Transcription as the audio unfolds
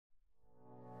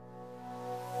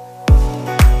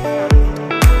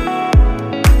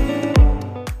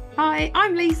Hi,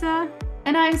 I'm Lisa.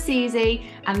 And I'm Susie,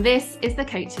 and this is the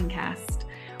Coaching Cast.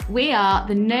 We are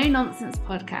the No Nonsense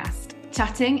podcast,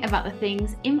 chatting about the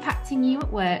things impacting you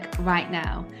at work right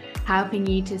now, helping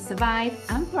you to survive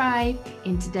and thrive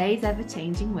in today's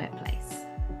ever-changing workplace.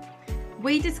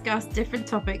 We discuss different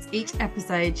topics each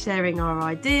episode, sharing our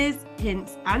ideas,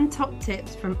 hints, and top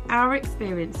tips from our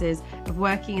experiences of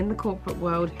working in the corporate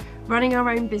world, running our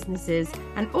own businesses,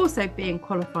 and also being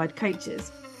qualified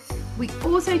coaches. We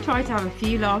also try to have a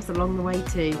few laughs along the way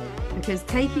too, because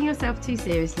taking yourself too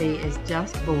seriously is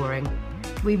just boring.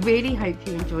 We really hope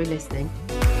you enjoy listening.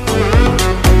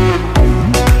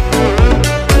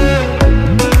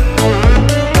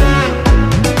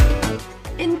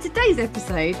 In today's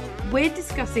episode, we're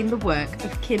discussing the work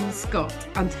of Kim Scott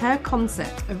and her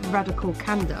concept of radical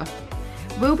candor.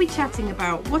 We'll be chatting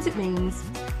about what it means,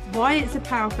 why it's a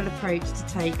powerful approach to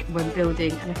take when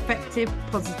building an effective,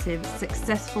 positive,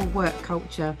 successful work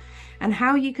culture, and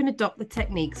how you can adopt the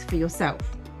techniques for yourself.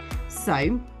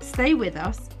 So, stay with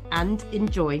us and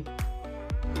enjoy.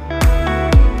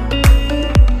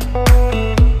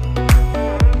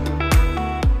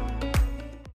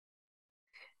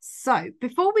 So,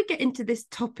 before we get into this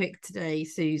topic today,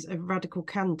 Suze, of radical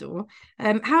candor,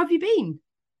 how have you been?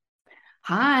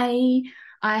 Hi,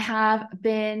 I have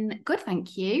been good,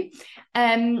 thank you.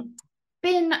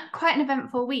 Been quite an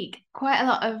eventful week. Quite a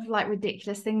lot of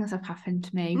ridiculous things have happened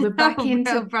to me. We're back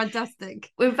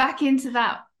fantastic. We're back into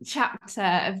that chapter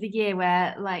of the year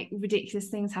where ridiculous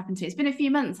things happen to me. It's been a few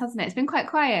months, hasn't it? It's been quite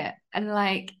quiet, and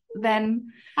then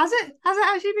has it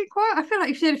actually been quiet? I feel like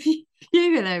you've shared a few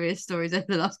hilarious stories over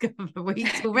the last couple of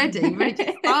weeks already. You've really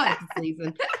just started the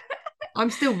season. I'm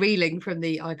still reeling from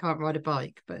the I can't ride a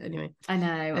bike, but anyway. I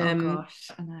know. Oh gosh,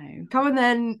 I know. Come on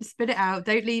then, spit it out.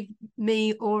 Don't leave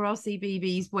me or our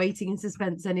CBBS waiting in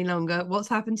suspense any longer. What's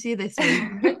happened to you this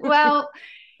week? Well,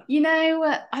 I don't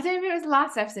know if it was the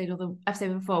last episode or the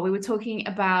episode before. We were talking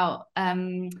about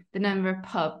the number of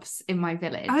pubs in my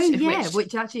village. Oh yeah,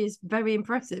 which actually is very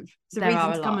impressive. It's a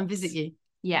reason to come and visit you.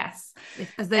 Yes,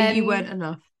 as though you weren't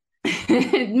enough.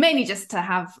 Mainly just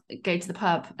to go to the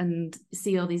pub and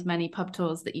see all these many pub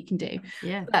tours that you can do.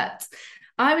 Yeah. But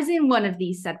I was in one of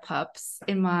these said pubs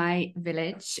in my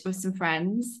village with some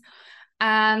friends,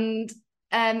 and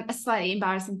a slightly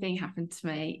embarrassing thing happened to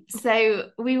me. So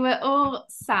we were all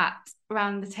sat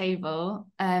around the table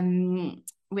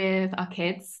with our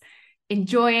kids,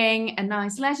 enjoying a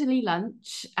nice leisurely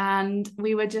lunch, and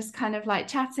we were just kind of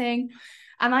chatting.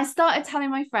 And I started telling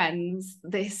my friends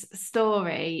this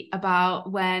story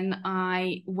about when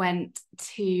I went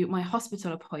to my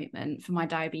hospital appointment for my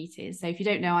diabetes. So if you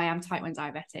don't know, I am type 1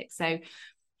 diabetic. So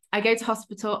I go to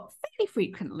hospital fairly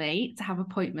frequently to have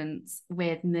appointments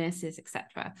with nurses,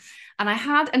 etc. And I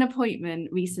had an appointment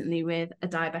recently with a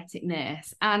diabetic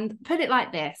nurse. And put it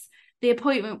like this, the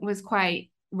appointment was quite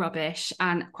rubbish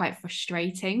and quite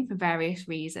frustrating for various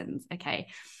reasons. Okay.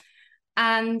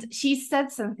 And she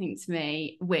said something to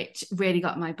me which really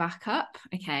got my back up,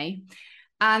 okay?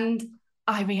 And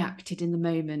I reacted in the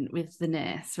moment with the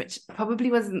nurse, which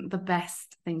probably wasn't the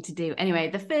best thing to do. Anyway,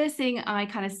 the first thing I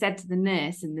kind of said to the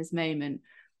nurse in this moment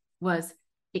was,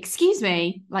 "Excuse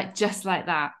me," just like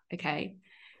that, okay?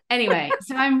 Anyway,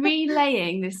 so I'm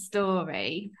relaying this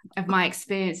story of my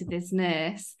experience with this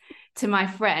nurse to my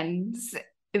friends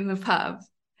in the pub,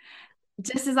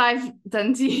 just as I've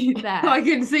done to you there. I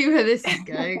can see where this is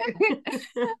going.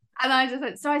 And I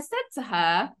just so I said to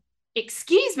her,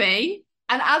 "Excuse me."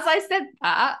 And as I said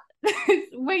that, this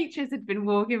waitress had been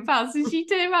walking past, and she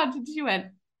turned around and she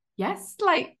went, "Yes,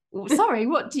 sorry,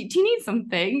 what do you need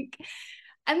something?"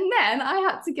 And then I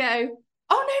had to go,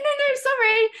 "Oh, no,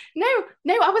 sorry.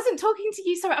 No, I wasn't talking to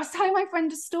you. Sorry, I was telling my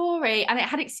friend a story, and it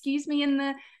had excuse me in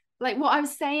the what I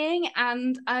was saying,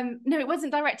 and no, it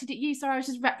wasn't directed at you. Sorry, I was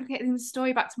just replicating the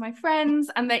story back to my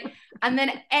friends." And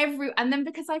then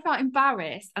because I felt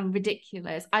embarrassed and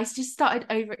ridiculous, I just started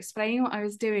over explaining what I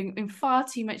was doing in far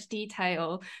too much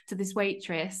detail to this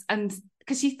waitress, and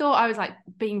because she thought I was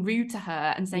being rude to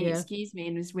her and saying excuse me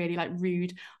in this really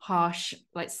rude, harsh,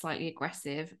 slightly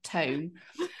aggressive tone.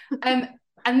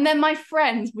 And then my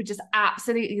friends were just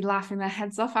absolutely laughing their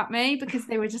heads off at me, because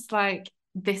they were just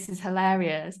 "This is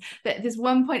hilarious." But there's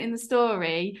one point in the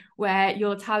story where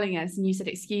you're telling us, and you said,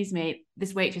 "Excuse me,"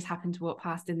 this waitress happened to walk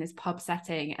past in this pub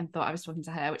setting and thought I was talking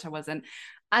to her, which I wasn't.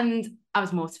 And I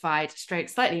was mortified,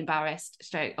 slightly embarrassed,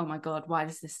 oh my God, why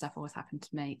does this stuff always happen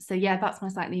to me? So yeah, that's my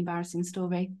slightly embarrassing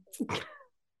story.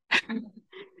 I feel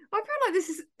like this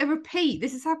is a repeat.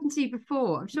 This has happened to you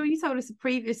before. I'm sure you told us a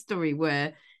previous story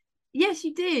where Yes,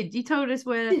 you did. You told us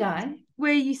Did I?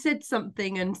 where you said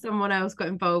something and someone else got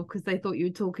involved because they thought you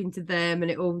were talking to them,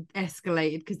 and it all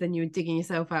escalated because then you were digging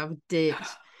yourself out of a ditch,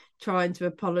 trying to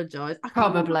apologise. I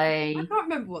Probably. can't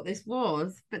remember what this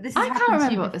was, but this has I can't happened to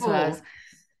you remember what this before. was.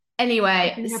 Anyway, it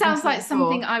Definitely happened sounds to you like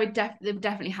something before. I would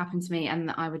definitely happen to me and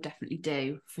that I would definitely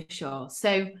do for sure.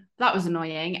 So that was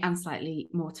annoying and slightly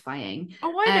mortifying.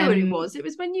 Oh, I know what it was. It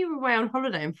was when you were away on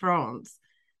holiday in France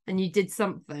and you did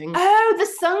something. Oh, the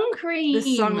sun The cream.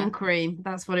 sun cream,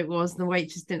 that's what it was. The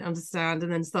waitress didn't understand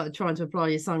and then started trying to apply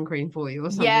your sun cream for you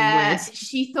or something weird. Yeah,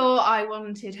 she thought I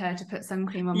wanted her to put sun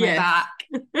cream on my Yes. back.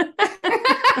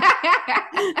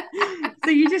 So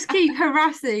you just keep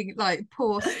harassing like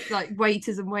poor like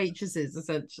waiters and waitresses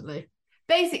essentially.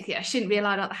 Basically, I shouldn't be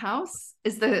allowed out the house.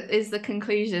 Is the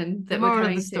conclusion The that we're moral of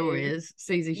coming the story to? is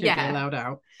Susie should be Yeah, allowed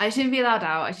out. I shouldn't be allowed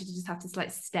out. I should just have to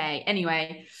like stay.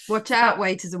 Anyway, Watch so out,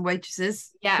 waiters and waitresses.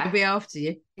 She'll yeah, be after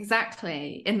you.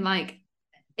 exactly.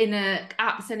 In a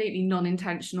absolutely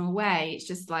non-intentional way. It's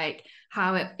just like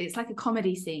how it's like a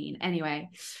comedy scene. Anyway,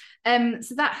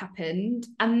 so that happened,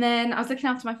 and then I was looking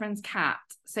after my friend's cat.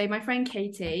 So my friend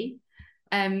Katie,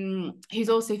 who's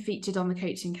also featured on the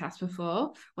coaching cast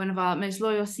before, one of our most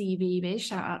loyal CVBs.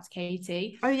 Shout out to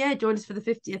Katie. Oh yeah, join us for the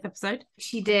 50th episode.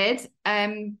 She did.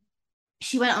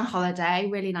 She went on holiday,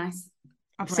 really nice.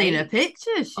 I've break. seen her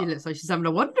pictures. She looks like she's having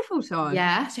a wonderful time.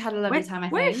 Yeah, she had a lovely time.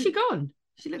 Where has she gone?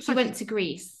 She went to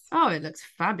Greece. Oh, it looks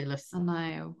fabulous. I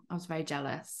know. I was very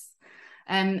jealous.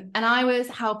 And I was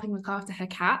helping look after her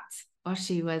cat while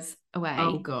she was away.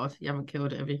 Oh God, you haven't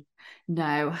killed it, have you?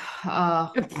 No.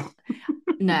 Oh,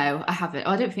 no, I haven't.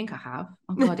 Oh, I don't think I have.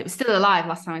 Oh God, it was still alive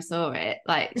last time I saw it.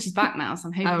 Like she's back now, so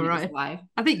I'm hoping it's alive.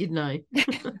 I think you'd know.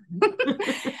 So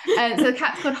the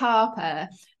cat's called Harper.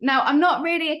 Now, I'm not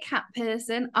really a cat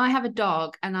person. I have a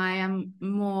dog, and I am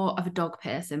more of a dog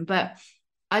person, but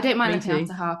I don't mind looking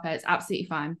after Harper. It's absolutely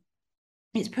fine.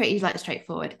 It's pretty like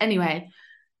straightforward. Anyway,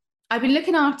 I've been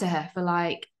looking after her for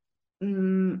like,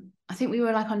 I think we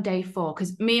were like on day 4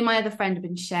 because me and my other friend have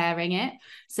been sharing it.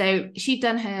 So she'd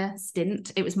done her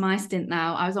stint. It was my stint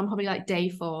now. I was on probably like day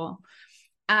 4.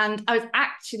 And I was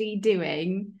actually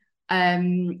doing,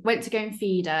 went to go and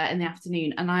feed her in the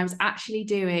afternoon. And I was actually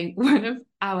doing one of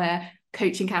our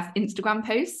coaching cast Instagram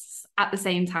posts at the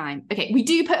same time. Okay, we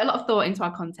do put a lot of thought into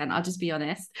our content, I'll just be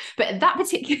honest. But at that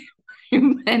particular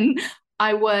moment,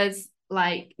 I was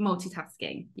like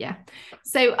multitasking. Yeah.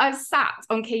 So I sat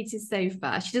on Katie's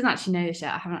sofa. She doesn't actually know this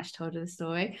yet. I haven't actually told her the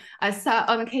story. I sat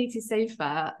on Katie's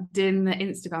sofa doing the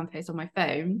Instagram post on my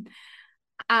phone.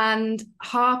 And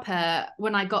Harper,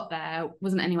 when I got there,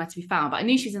 wasn't anywhere to be found, but I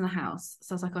knew she was in the house.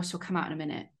 So I was like, oh, she'll come out in a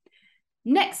minute.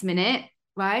 Next minute,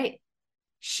 right?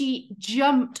 She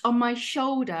jumped on my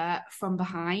shoulder from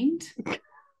behind.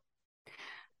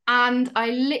 And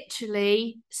I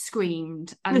literally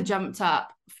screamed and jumped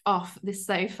up off this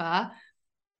sofa,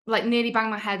 like nearly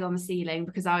banged my head on the ceiling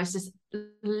because I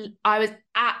was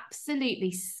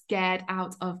absolutely scared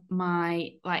out of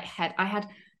my like head. I had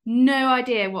no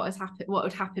idea what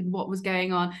would happen, what was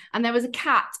going on. And there was a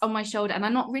cat on my shoulder, and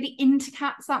I'm not really into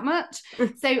cats that much.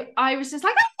 So I was just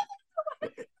like,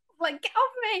 like, get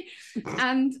off me.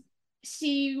 And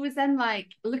she was then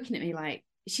like looking at me like,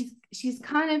 she's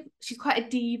quite a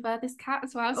diva, this cat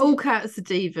as well. So all cats are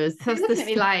divas. She's looking at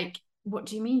me like, what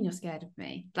do you mean you're scared of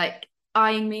me? Like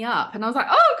eyeing me up. And I was like,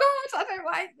 oh God, I don't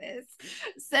like this.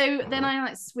 So then I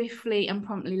like swiftly and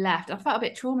promptly left. I felt a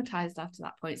bit traumatized after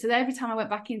that point. So then every time I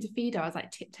went back in to feed her, I was like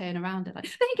tiptoeing around her, like,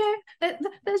 there you go,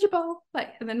 there's your bowl.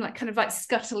 Like, and then like kind of like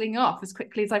scuttling off as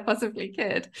quickly as I possibly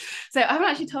could. So I haven't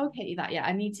actually told Katie that yet.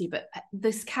 I need to, but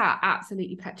this cat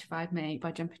absolutely petrified me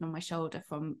by jumping on my shoulder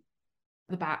from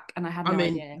the back, and I had no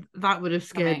idea. That would have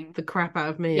scared the crap out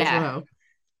of me as well.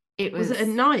 Was it at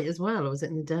night as well, or was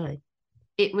it in the day?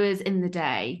 It was in the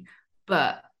day,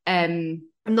 but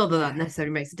not that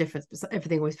necessarily makes a difference, but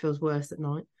everything always feels worse at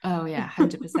night. Oh yeah,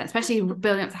 100%. Especially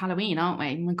building up to Halloween, aren't we?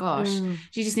 Oh my gosh,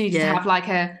 she just needed to have like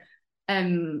a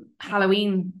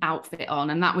Halloween outfit on,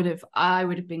 and I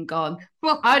would have been gone.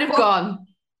 I would have gone.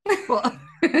 What?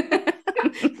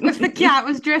 If the cat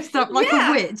was dressed up like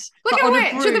a witch, like a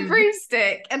witch with a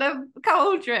broomstick and a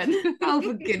cauldron. Oh,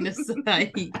 for goodness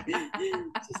sake!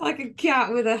 Just like a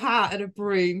cat with a hat and a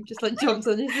broom, just like jumps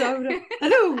on your shoulder.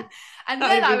 Hello, and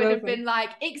then I would have been like,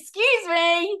 "Excuse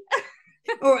me."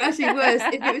 Or actually worse,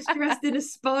 if it was dressed in a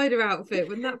spider outfit,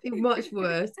 wouldn't that be much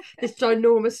worse? This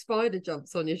ginormous spider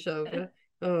jumps on your shoulder.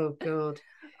 Oh God.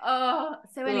 Oh,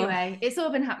 so anyway, it's all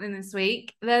been happening this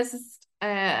week. There's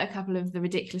a couple of the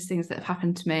ridiculous things that have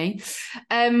happened to me.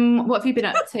 What have you been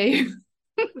up to?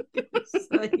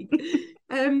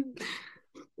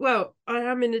 Well, I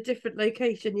am in a different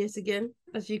location yet again.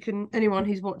 As anyone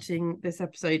who's watching this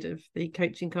episode of the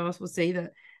coaching cast will see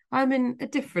that I'm in a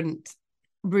different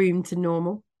room to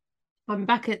normal. I'm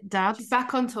back at Dad's. She's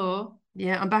back on tour.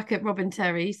 Yeah, I'm back at Robin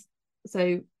Terry's.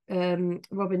 So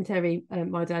Robin Terry,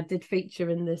 my dad, did feature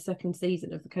in the second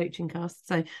season of the coaching cast.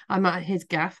 So I'm at his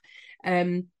gaff.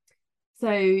 So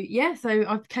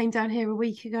I came down here a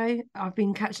week ago. I've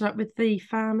been catching up with the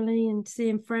family and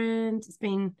seeing friends. It's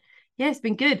been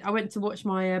good. I went to watch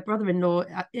my brother-in-law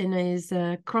in his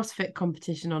CrossFit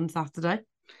competition on Saturday.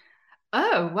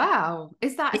 Oh, wow.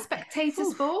 Is that a spectator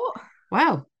sport?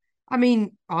 Wow. I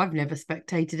mean, I've never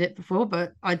spectated it before,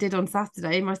 but I did on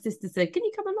Saturday. My sister said, can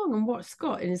you come along and watch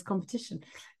Scott in his competition?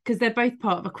 Because they're both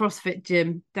part of a CrossFit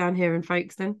gym down here in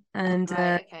Folkestone. And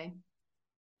okay.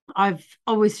 I've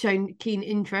always shown keen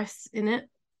interest in it.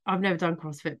 I've never done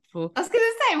CrossFit before. I was going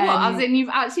to say, what? As in you've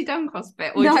actually done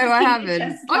CrossFit? Or no, I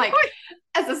haven't.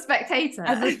 As a spectator.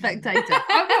 As a spectator.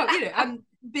 I'm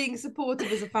being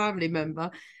supportive as a family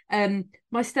member. My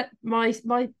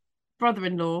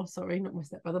brother-in-law, sorry, not my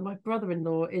stepbrother, my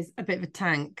brother-in-law is a bit of a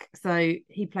tank. So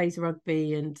he plays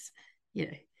rugby and,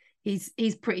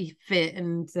 he's pretty fit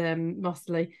and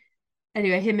muscly.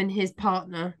 Anyway, him and his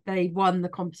partner, they won the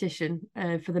competition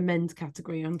for the men's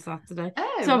category on Saturday.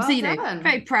 Oh, so obviously, well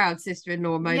very proud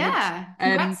sister-in-law moment. Yeah,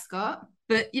 congrats, Scott.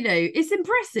 But it's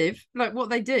impressive, like what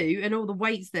they do and all the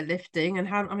weights they're lifting and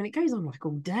how. I mean, it goes on like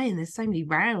all day, and there's so many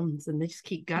rounds, and they just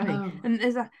keep going. Oh.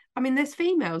 And there's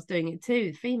females doing it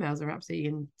too. The females are absolutely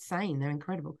insane. They're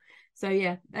incredible. So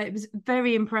yeah, it was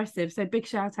very impressive. So big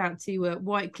shout out to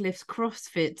White Cliffs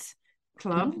CrossFit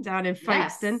Club down in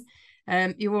Folkestone.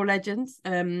 Yes. You're all legends.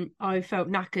 I felt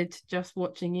knackered just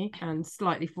watching you and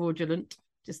slightly fraudulent,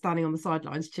 just standing on the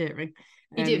sidelines cheering.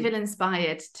 You do feel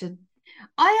inspired to.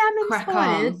 I am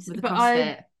inspired, with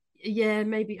but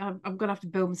maybe I'm gonna have to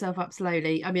build myself up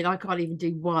slowly. I mean, I can't even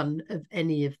do one of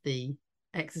any of the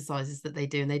exercises that they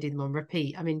do, and they do them on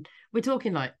repeat. I mean, we're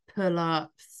talking like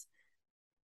pull-ups,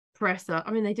 press up.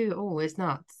 I mean, they do it all. It's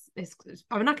nuts.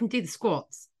 I mean, I can do the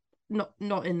squats.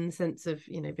 Not in the sense of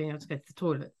being able to go to the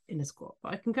toilet in a squat,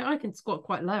 but I can squat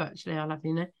quite low actually.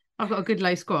 I've got a good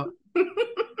low squat.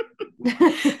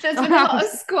 There's been a lot of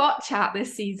squat chat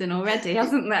this season already,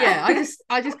 hasn't there? Yeah,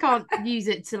 I just can't use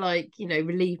it to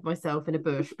relieve myself in a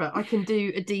bush, but I can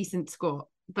do a decent squat.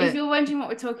 But if you're wondering what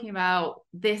we're talking about,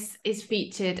 this is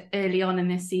featured early on in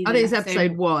this season. I think it's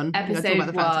episode 1. Episode talk about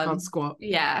the fact I 1. can't squat.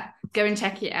 Yeah, go and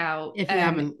check it out if you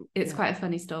haven't. It's quite a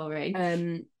funny story.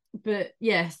 But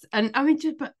yes, and I mean,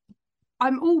 but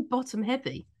I'm all bottom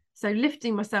heavy, so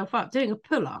lifting myself up, doing a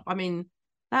pull up. I mean,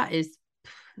 that is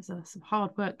some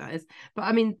hard work, that is. But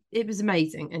I mean, it was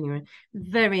amazing. Anyway,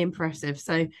 very impressive.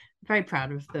 So very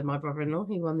proud of my brother-in-law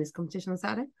who won this competition on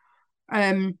Saturday.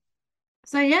 So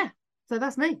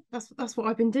that's me. That's what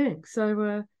I've been doing.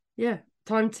 So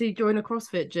time to join a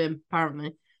CrossFit gym.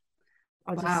 Apparently,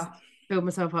 I just build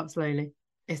myself up slowly.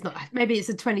 It's not. Maybe it's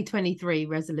a 2023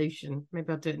 resolution.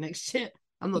 Maybe I'll do it next year.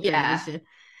 I'm not doing it this year.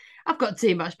 I've got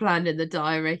too much planned in the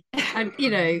diary, and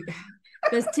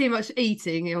there's too much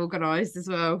eating organised as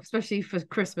well, especially for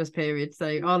Christmas period. So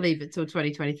I'll leave it till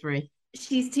 2023.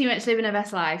 She's too much living her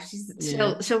best life.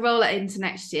 She'll roll it into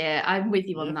next year. I'm with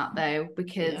you on that though,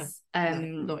 because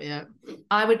not yet.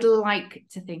 I would like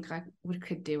to think I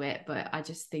could do it, but I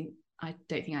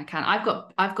don't think I can.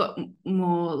 I've got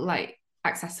more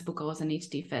accessible goals I need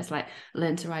to do first, like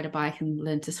learn to ride a bike and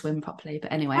learn to swim properly.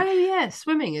 But anyway,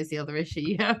 swimming is the other issue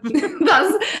you have.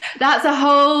 that's a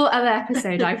whole other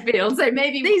episode, I feel. So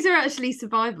maybe these are actually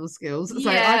survival skills, so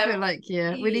I feel like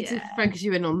we need to focus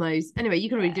you in on those. Anyway, you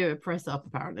can already do a press up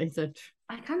apparently, so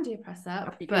I can do a press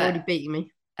up, but you're already beating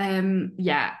me.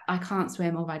 I can't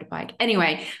swim or ride a bike.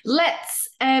 Anyway, let's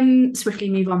swiftly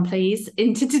move on please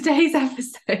into today's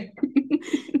episode.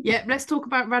 Yeah, let's talk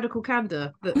about radical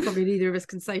candor that probably neither of us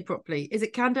can say properly. Is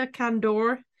it candor?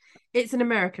 Candor? It's an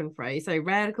American phrase, so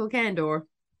radical candor.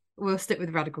 We'll stick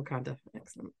with radical candor.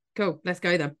 Excellent. Cool. Let's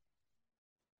go then.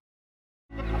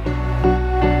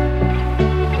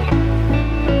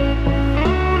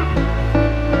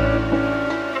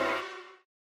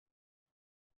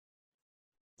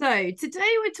 So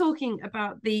today we're talking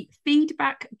about the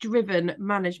feedback-driven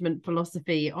management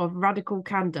philosophy of radical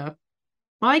candor.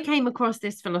 I came across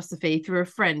this philosophy through a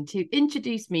friend who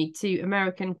introduced me to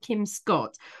American Kim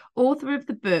Scott, author of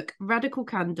the book Radical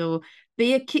Candor,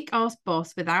 Be a Kick-Ass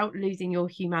Boss Without Losing Your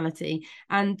Humanity,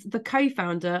 and the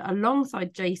co-founder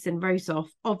alongside Jason Rosoff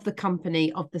of the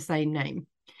company of the same name.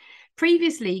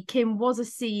 Previously, Kim was a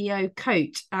CEO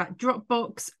coach at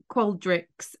Dropbox,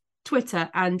 Qualtrics,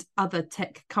 Twitter, and other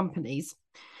tech companies.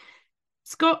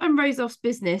 Scott and Rosoff's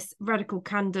business, Radical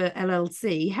Candor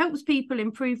LLC, helps people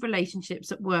improve relationships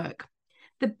at work.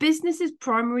 The business's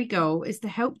primary goal is to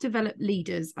help develop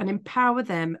leaders and empower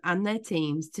them and their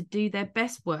teams to do their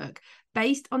best work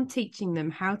based on teaching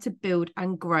them how to build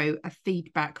and grow a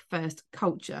feedback-first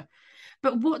culture.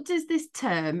 But what does this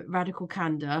term, radical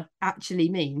candor, actually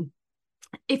mean?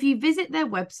 If you visit their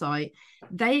website,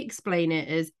 they explain it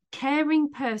as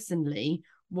caring personally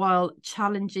while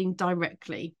challenging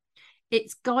directly.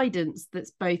 It's guidance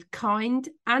that's both kind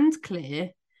and clear,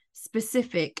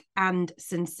 specific and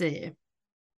sincere.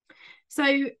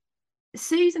 So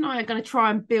Suze and I are going to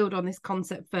try and build on this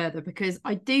concept further, because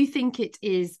I do think it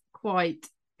is quite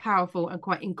powerful and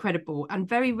quite incredible. And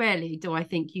very rarely do I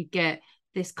think you get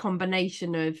this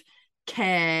combination of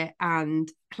care and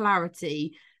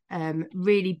clarity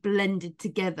really blended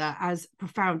together as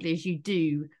profoundly as you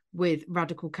do with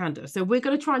radical candor. So we're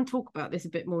going to try and talk about this a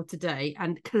bit more today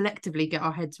and collectively get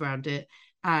our heads around it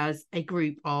as a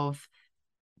group of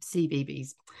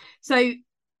CBBs. So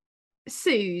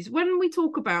Suze, when we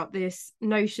talk about this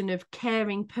notion of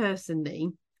caring personally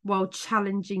while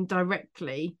challenging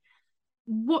directly,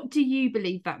 what do you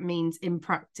believe that means in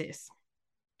practice?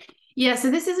 Yeah,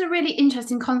 so this is a really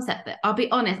interesting concept that, I'll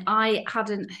be honest, I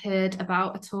hadn't heard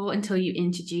about at all until you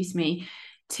introduced me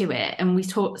to it, and we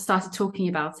started talking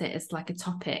about it as like a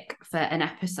topic for an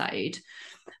episode.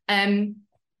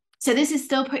 So this is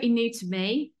still pretty new to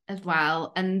me as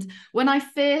well. And when I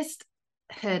first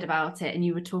heard about it and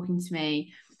you were talking to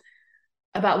me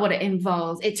about what it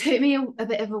involves, it took me a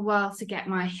bit of a while to get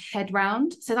my head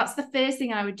round. So that's the first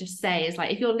thing I would just say is,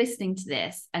 like, if you're listening to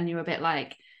this and you're a bit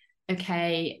like,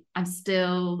 okay, I'm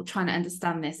still trying to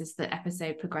understand this as the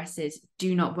episode progresses,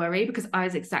 do not worry, because I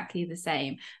was exactly the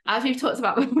same. As we've talked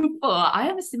about before, I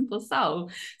have a simple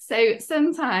soul. So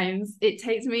sometimes it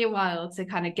takes me a while to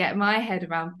kind of get my head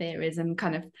around theories and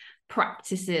kind of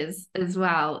practices as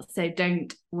well. So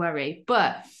don't worry.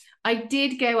 But I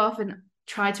did go off and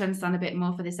try to understand a bit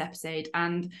more for this episode.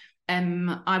 And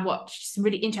I watched some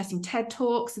really interesting TED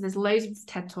Talks. So there's loads of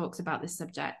TED Talks about this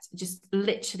subject. Just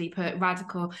literally put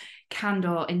radical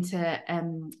candor into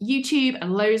YouTube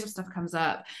and loads of stuff comes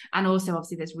up. And also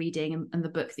obviously there's reading and the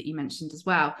book that you mentioned as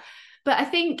well. But I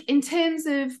think in terms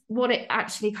of what it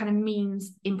actually kind of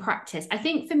means in practice, I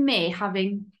think for me,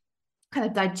 having kind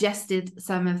of digested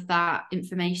some of that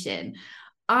information,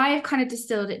 I've kind of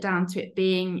distilled it down to it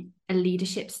being a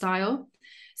leadership style.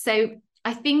 So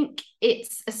I think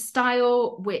it's a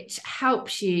style which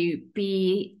helps you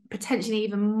be potentially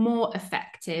even more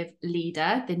effective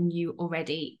leader than you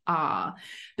already are,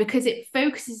 because it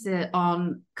focuses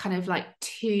on kind of like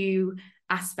two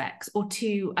aspects, or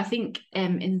two, I think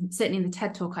certainly in the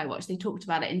TED Talk I watched, they talked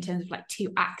about it in terms of like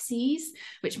two axes,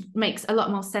 which makes a lot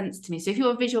more sense to me. So if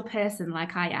you're a visual person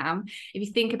like I am, if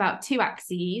you think about two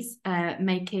axes,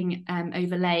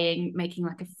 overlaying, making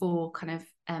like a four kind of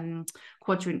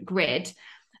quadrant grid,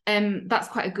 that's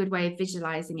quite a good way of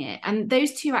visualizing it. And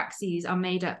those two axes are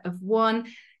made up of one,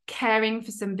 caring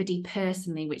for somebody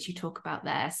personally, which you talk about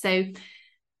there. So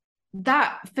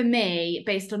that for me,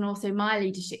 based on also my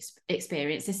leadership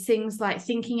experience, is things like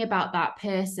thinking about that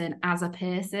person as a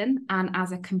person and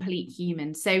as a complete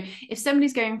human. So if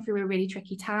somebody's going through a really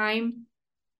tricky time,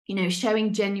 you know,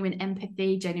 showing genuine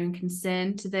empathy, genuine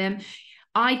concern to them.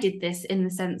 I did this in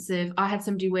the sense of, I had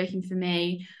somebody working for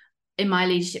me in my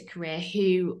leadership career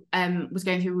who was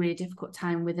going through a really difficult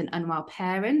time with an unwell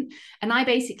parent. And I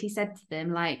basically said to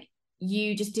them, like,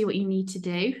 you just do what you need to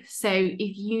do. So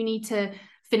if you need to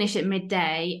finish at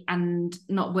midday and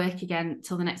not work again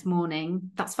till the next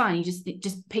morning, that's fine. You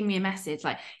just ping me a message.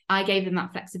 Like, I gave them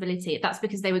that flexibility. That's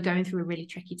because they were going through a really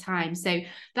tricky time. So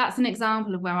that's an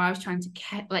example of where I was trying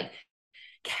to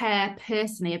care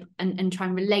personally and try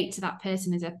and relate to that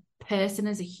person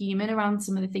as a human around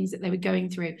some of the things that they were going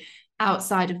through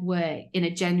outside of work in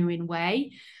a genuine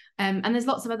way. And there's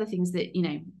lots of other things that, you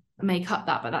know, make up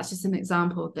that, but that's just an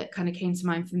example that kind of came to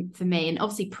mind for me. And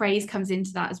obviously praise comes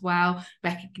into that as well,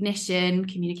 recognition,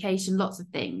 communication, lots of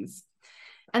things.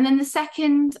 And then the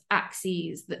second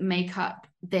axes that make up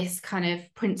this kind of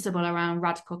principle around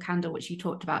radical candor, which you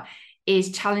talked about,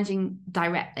 is challenging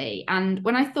directly. And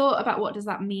when I thought about what does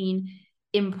that mean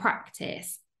in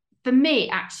practice, for me,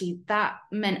 actually, that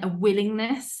meant a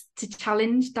willingness to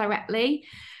challenge directly.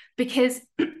 Because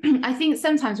I think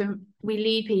sometimes when we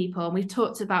lead people, and we've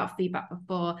talked about feedback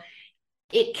before,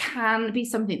 it can be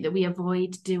something that we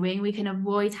avoid doing. We can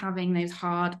avoid having those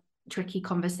hard, tricky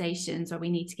conversations where we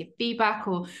need to give feedback,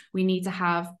 or we need to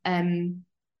have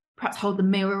perhaps hold the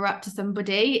mirror up to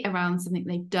somebody around something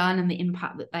they've done and the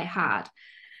impact that they had.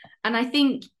 And I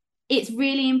think it's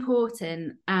really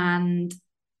important and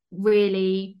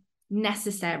really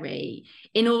necessary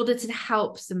in order to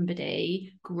help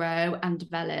somebody grow and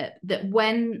develop, that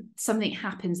when something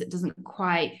happens that doesn't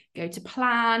quite go to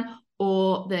plan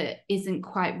or that isn't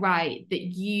quite right, that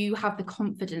you have the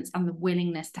confidence and the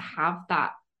willingness to have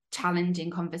that challenging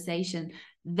conversation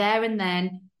there and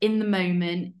then, in the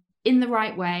moment, in the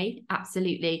right way,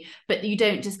 absolutely, but you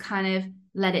don't just kind of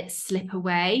let it slip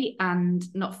away and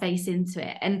not face into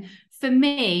it. And for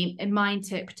me, in my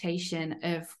interpretation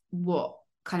of what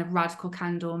kind of radical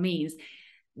candor means,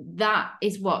 that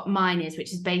is what mine is,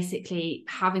 which is basically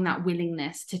having that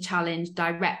willingness to challenge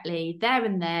directly there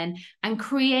and then, and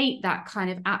create that kind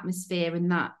of atmosphere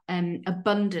and that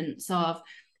abundance of,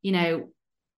 you know,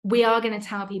 we are going to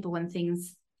tell people when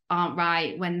things aren't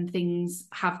right, when things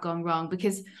have gone wrong,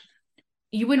 because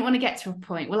you wouldn't want to get to a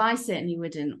point, well, I certainly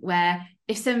wouldn't, where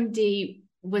if somebody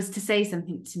was to say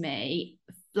something to me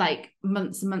like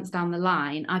months and months down the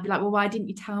line, I'd be like, well, why didn't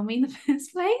you tell me in the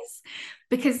first place?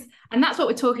 Because, and that's what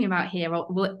we're talking about here, or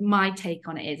what my take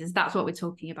on it is that's what we're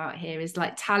talking about here, is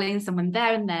like telling someone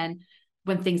there and then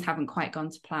when things haven't quite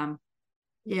gone to plan.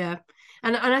 Yeah.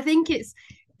 And I think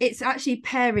it's actually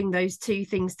pairing those two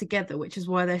things together, which is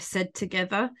why they're said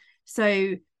together.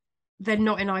 So they're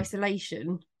not in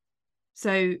isolation.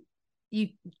 So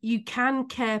you can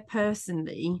care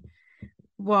personally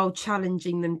while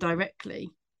challenging them directly.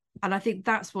 And I think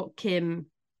that's what Kim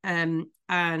and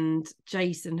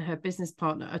Jason, her business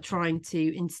partner, are trying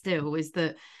to instill, is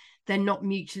that they're not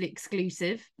mutually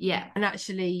exclusive. Yeah. And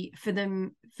actually, for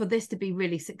this to be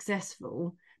really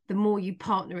successful, the more you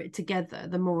partner it together,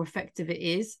 the more effective it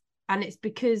is. And it's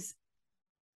because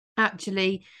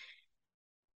actually,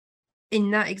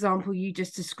 in that example you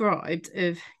just described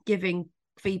of giving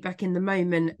feedback in the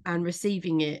moment and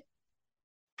receiving it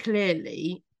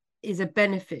clearly is a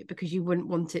benefit, because you wouldn't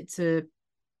want it to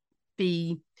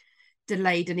be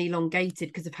delayed and elongated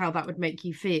because of how that would make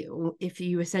you feel if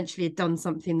you essentially had done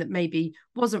something that maybe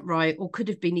wasn't right or could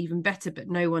have been even better, but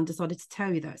no one decided to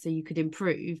tell you that so you could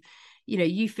improve. You know,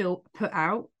 you feel put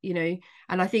out, you know,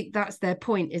 and I think that's their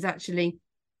point, is actually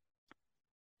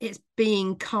it's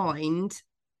being kind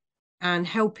and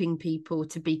helping people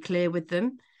to be clear with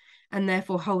them, and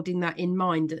therefore holding that in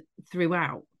mind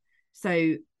throughout.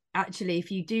 So actually,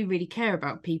 if you do really care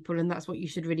about people, and that's what you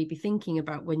should really be thinking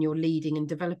about when you're leading and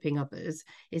developing others,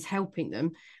 is helping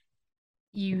them,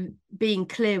 you being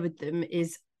clear with them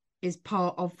is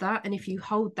part of that. And if you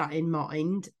hold that in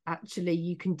mind, actually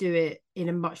you can do it in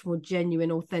a much more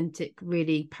genuine, authentic,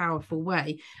 really powerful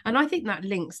way. And I think that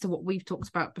links to what we've talked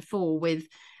about before with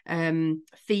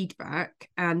feedback,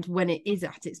 and when it is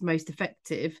at its most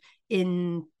effective,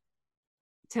 in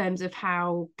terms of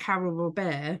how Carol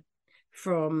Robert,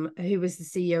 who was the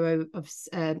CEO of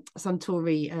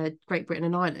Suntory, Great Britain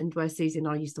and Ireland, where Susie and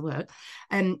I used to work,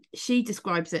 she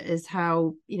describes it as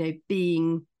how, you know,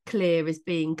 being clear is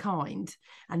being kind,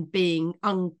 and being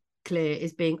unclear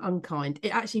is being unkind.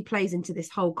 It actually plays into this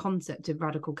whole concept of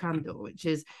radical candor, which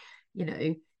is, you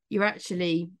know, you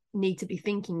actually need to be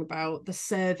thinking about the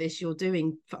service you're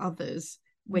doing for others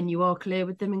when you are clear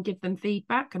with them and give them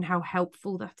feedback, and how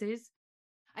helpful that is.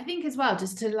 I think as well,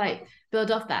 just to like build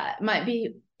off that, might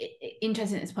be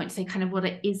interesting at this point to say kind of what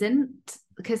it isn't,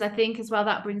 because I think as well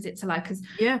that brings it to life. Because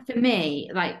for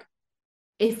me, like,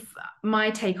 if my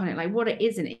take on it, like what it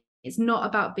isn't, it's not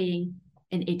about being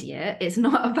an idiot. It's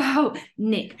not about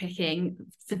nitpicking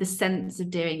for the sense of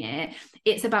doing it.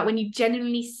 It's about when you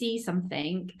genuinely see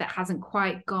something that hasn't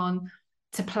quite gone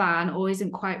to plan or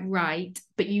isn't quite right,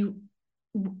 but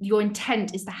your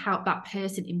intent is to help that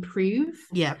person improve.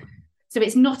 Yeah. So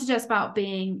it's not just about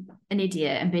being an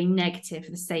idiot and being negative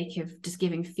for the sake of just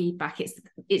giving feedback.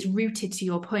 It's rooted to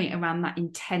your point around that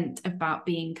intent about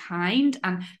being kind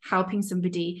and helping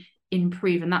somebody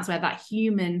improve. And that's where that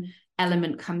human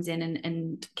element comes in,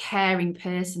 and caring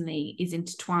personally is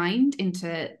intertwined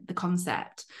into the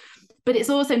concept. But it's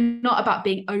also not about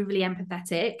being overly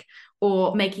empathetic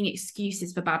or making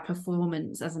excuses for bad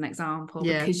performance, as an example,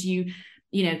 because you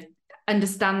know,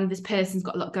 understand this person's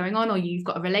got a lot going on, or you've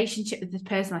got a relationship with this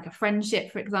person, like a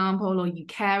friendship, for example, or you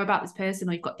care about this person,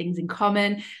 or you've got things in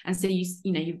common, and so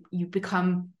you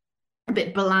become a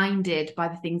bit blinded by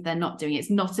the things they're not doing.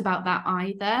 It's not about that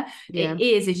either. It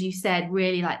is, as you said,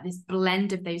 really like this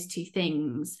blend of those two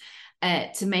things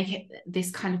to make it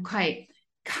this kind of quite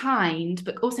kind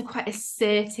but also quite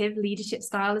assertive leadership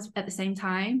style at the same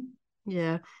time.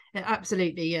 Yeah,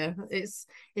 absolutely. Yeah, it's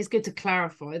good to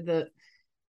clarify that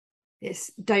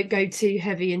don't go too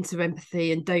heavy into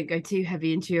empathy, and don't go too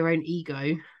heavy into your own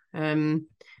ego,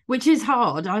 which is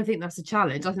hard. I think that's a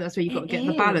challenge. I think that's where you've got to get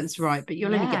the balance is. right, but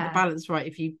you'll only get the balance right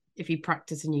if you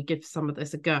practice and you give some of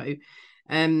this a go.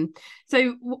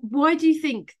 So why do you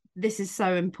think this is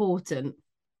so important?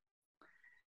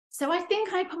 So I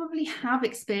think I probably have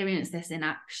experienced this in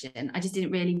action. I just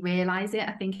didn't really realize it,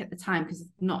 I think, at the time, because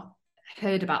I've not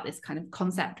heard about this kind of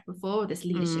concept before, this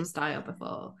leadership style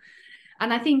before.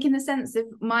 And I think in the sense of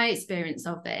my experience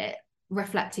of it,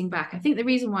 reflecting back, I think the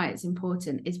reason why it's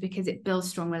important is because it builds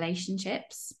strong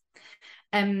relationships.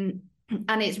 And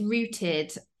it's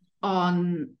rooted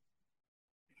on,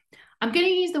 I'm going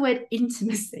to use the word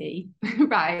intimacy,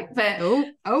 right? But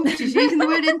she's using the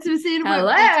word intimacy in a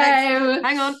work context.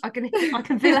 Hang on, I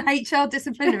can feel a HR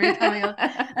disciplinary coming on,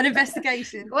 an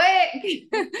investigation. Quick!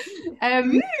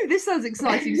 This sounds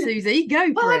exciting, Susie. Go for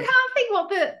it. Well, I can't think what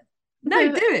the do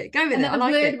it. Go with it. I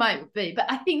like word it. might be, but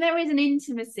I think there is an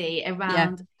intimacy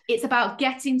around. It's about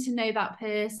getting to know that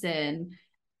person,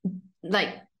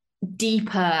 like,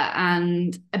 deeper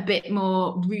and a bit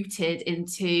more rooted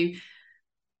into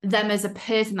them as a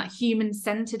person, that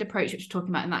human-centered approach which we're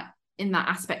talking about in that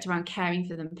aspect around caring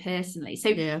for them personally.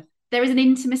 So there is an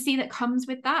intimacy that comes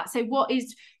with that. So what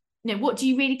do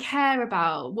you really care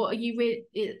about? What are you really,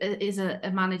 as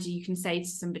a manager, you can say to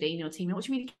somebody in your team, what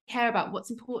do you really care about? What's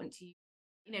important to you?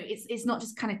 It's not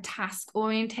just kind of task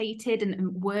orientated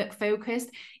and work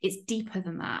focused. It's deeper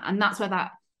than that. And that's where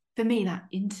that, for me, that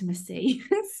intimacy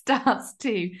starts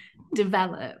to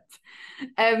develop.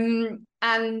 And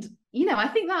I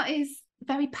think that is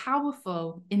very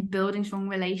powerful in building strong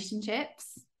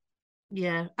relationships.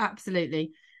 Yeah,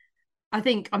 absolutely.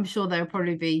 I'm sure there'll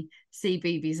probably be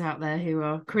CBeebies out there who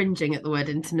are cringing at the word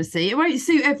intimacy. It won't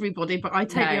suit everybody, but I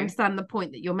totally understand the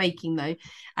point that you're making, though.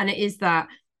 And it is that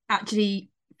actually,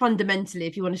 fundamentally,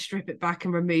 if you want to strip it back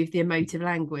and remove the emotive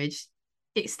language,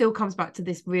 it still comes back to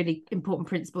this really important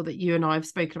principle that you and I have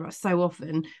spoken about so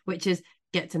often, which is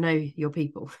get to know your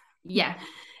people. Yeah.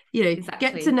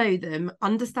 Exactly. Get to know them,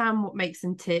 understand what makes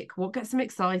them tick, what gets them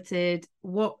excited,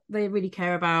 what they really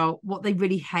care about, what they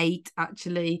really hate,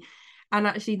 actually. And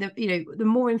actually, the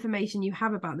more information you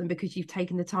have about them, because you've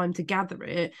taken the time to gather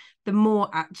it, the more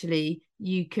actually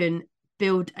you can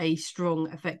build a strong,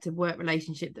 effective work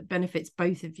relationship that benefits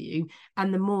both of you.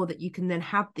 And the more that you can then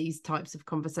have these types of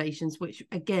conversations, which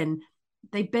again,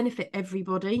 they benefit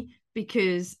everybody,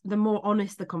 because the more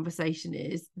honest the conversation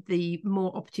is, the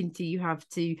more opportunity you have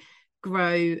to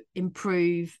grow,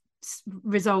 improve,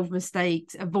 resolve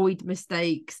mistakes, avoid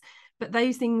mistakes. But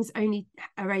those things only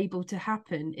are able to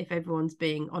happen if everyone's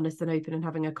being honest and open and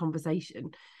having a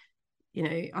conversation.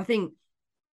 I think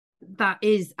that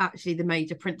is actually the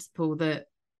major principle that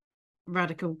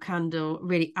Radical Candor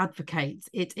really advocates.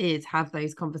 It is have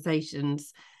those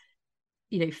conversations,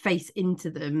 face into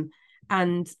them.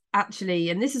 And actually,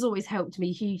 and this has always helped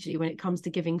me hugely when it comes to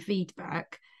giving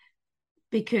feedback,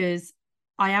 because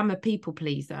I am a people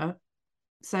pleaser.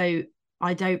 So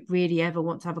I don't really ever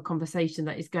want to have a conversation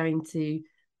that is going to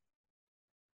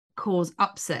cause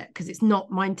upset, because it's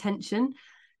not my intention.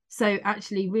 So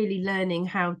actually really learning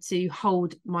how to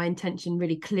hold my intention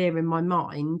really clear in my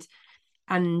mind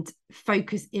and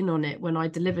focus in on it when I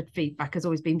delivered feedback has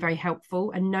always been very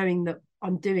helpful. And knowing that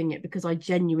I'm doing it because I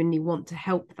genuinely want to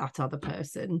help that other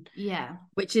person. Yeah.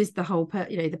 Which is the whole,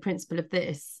 the principle of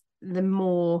this, the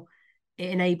more it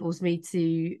enables me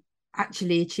to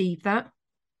actually achieve that.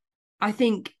 I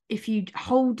think if you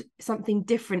hold something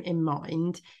different in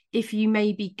mind, if you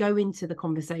maybe go into the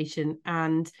conversation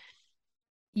and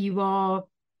you are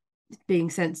being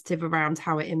sensitive around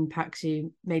how it impacts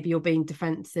you, maybe you're being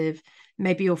defensive,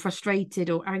 maybe you're frustrated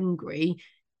or angry,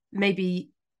 maybe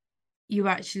you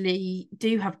actually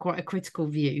do have quite a critical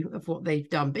view of what they've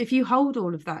done. But if you hold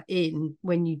all of that in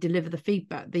when you deliver the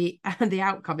feedback, the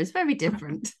outcome is very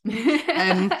different.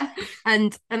 And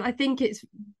I think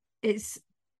it's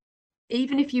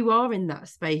even if you are in that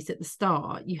space at the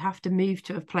start, you have to move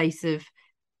to a place of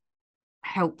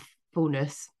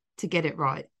helpfulness to get it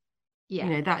right.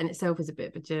 Yeah. That in itself is a bit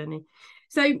of a journey.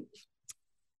 So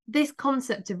this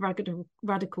concept of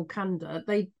radical candor,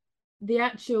 the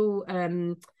actual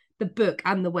the book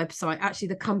and the website, actually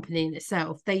the company in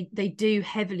itself, they do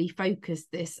heavily focus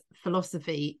this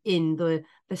philosophy in the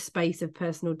space of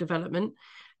personal development,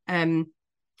 and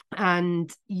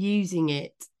using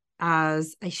it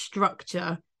as a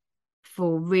structure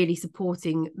for really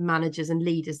supporting managers and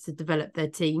leaders to develop their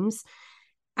teams.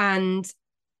 And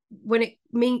what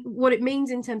it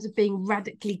means in terms of being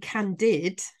radically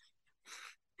candid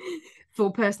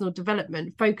for personal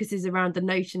development focuses around the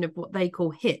notion of what they call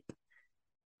HIP.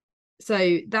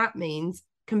 So that means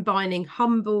combining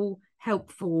humble,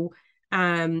 helpful,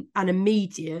 and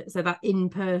immediate, so that in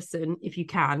person, if you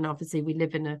can. Obviously we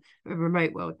live in a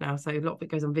remote world now, so a lot of it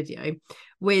goes on video,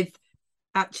 with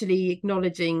actually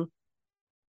acknowledging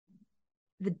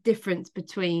the difference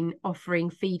between offering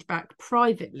feedback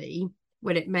privately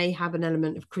when it may have an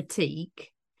element of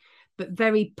critique, but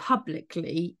very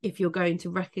publicly if you're going to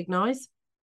recognize,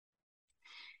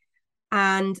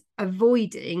 and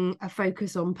avoiding a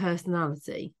focus on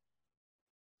personality.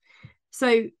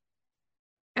 So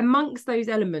amongst those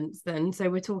elements then, so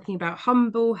we're talking about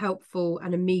humble, helpful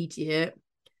and immediate,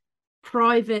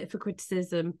 private for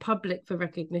criticism, public for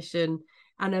recognition,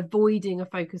 and avoiding a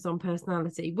focus on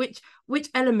personality. Which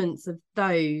elements of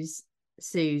those,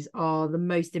 Suze, are the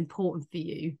most important for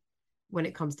you when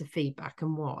it comes to feedback,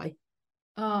 and why?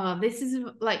 Oh, this is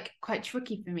like quite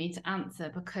tricky for me to answer,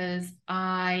 because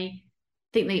I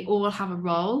think they all have a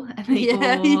role, and they all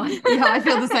yeah, I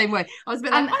feel the same way. I was a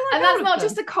bit like, and that's not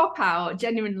just a cop out.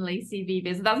 Genuinely, CV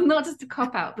biz, that's not just a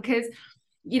cop out, because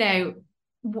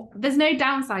there's no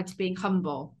downside to being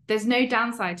humble. There's no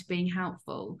downside to being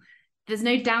helpful. There's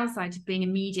no downside to being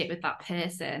immediate with that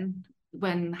person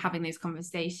when having those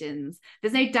conversations.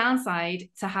 There's no downside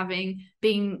to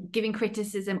giving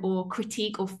criticism or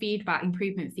critique or feedback,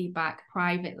 improvement feedback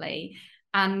privately,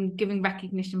 and giving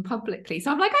recognition publicly.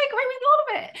 So I'm like, I agree with all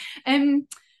of it.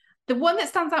 The one that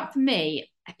stands out for me,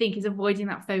 I think, is avoiding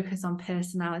that focus on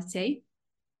personality.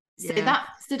 So that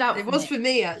stood out. It was for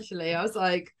me, actually. I was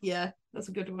like, yeah, that's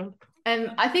a good one.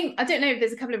 I don't know if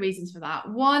there's a couple of reasons for that.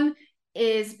 One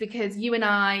is because you and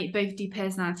I both do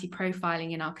personality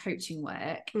profiling in our coaching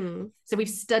work. So we've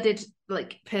studied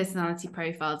like personality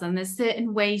profiles, and there's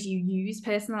certain ways you use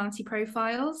personality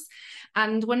profiles.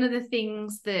 And one of the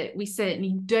things that we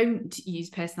certainly don't use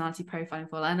personality profiling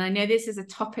for, and I know this is a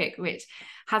topic which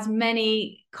has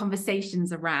many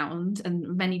conversations around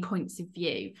and many points of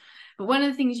view, but one of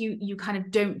the things you kind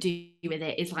of don't do with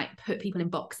it is like put people in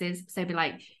boxes. So be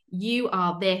like, you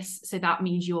are this, so that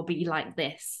means you'll be like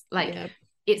this. Like, yeah.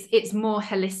 It's more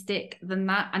holistic than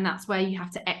that, and that's where you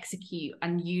have to execute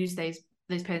and use those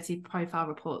personality profile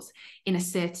reports in a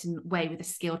certain way with a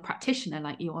skilled practitioner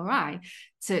like you or I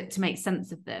to make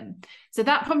sense of them. So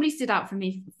that probably stood out for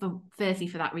me, firstly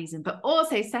for that reason, but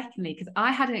also secondly because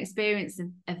I had an experience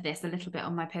of this a little bit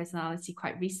on my personality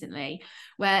quite recently,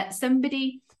 where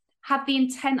somebody had the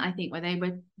intent, I think, where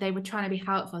they were trying to be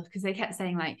helpful, because they kept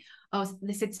saying like, oh,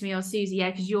 they said to me, oh, Susie,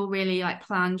 yeah, because you're really like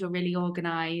planned, you're really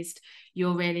organized,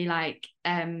 you're really like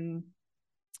kind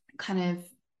of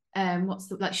what's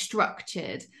the like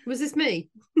structured. Was this me?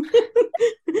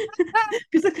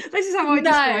 Because this is how I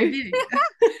describe you.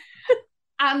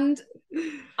 And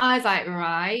I was like,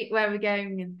 right, where are we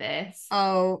going with this?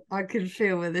 Oh, I can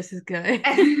feel where this is going.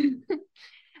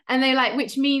 And they like,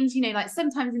 which means, like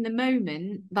sometimes in the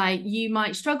moment, like you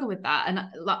might struggle with that and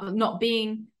like not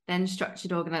being then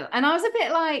structured, organized. And I was a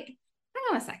bit like, hang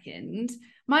on a second,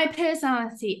 my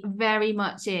personality very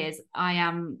much is I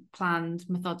am planned,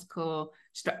 methodical,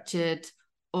 structured,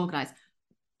 organized.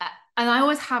 And I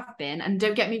always have been, and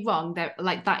don't get me wrong,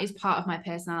 that is part of my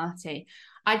personality.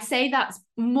 I'd say that's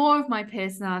more of my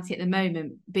personality at the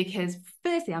moment, because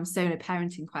firstly, I'm solo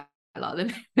parenting quite a lot of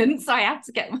the moment, so I have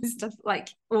to get my stuff like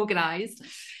organized,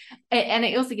 and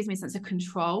it also gives me a sense of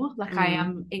control, like I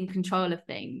am in control of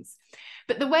things.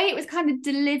 But the way it was kind of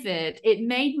delivered, it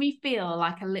made me feel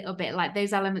like a little bit like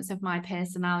those elements of my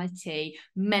personality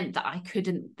meant that I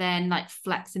couldn't then like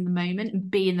flex in the moment and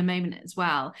be in the moment as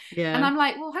well. Yeah. And I'm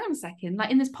like, well, hang on a second, like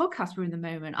in this podcast we're in the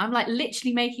moment, I'm like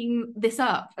literally making this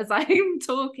up as I'm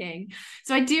talking.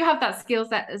 So I do have that skill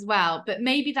set as well, but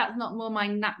maybe that's not more my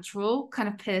natural kind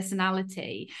of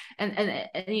personality, and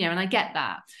I get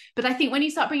that. But I think when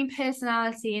you start bringing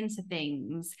personality into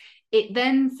things, it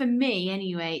then, for me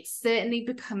anyway, it certainly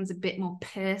becomes a bit more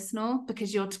personal,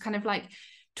 because you're kind of like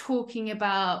talking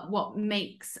about what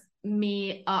makes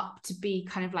me up to be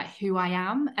kind of like who I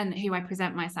am and who I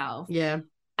present myself. Yeah.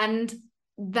 And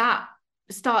that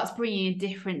starts bringing a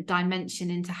different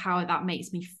dimension into how that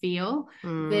makes me feel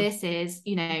versus,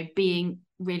 being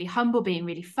really humble, being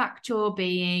really factual,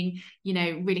 being,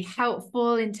 really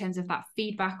helpful in terms of that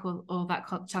feedback or that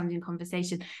challenging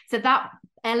conversation. So that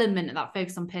element of that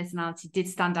focus on personality did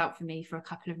stand out for me for a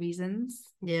couple of reasons.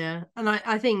 Yeah. And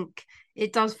I think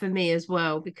it does for me as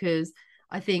well, because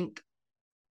I think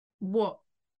what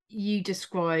you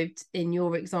described in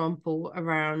your example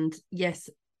around, yes,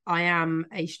 I am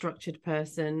a structured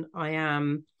person, I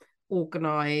am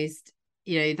organized,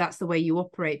 that's the way you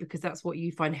operate because that's what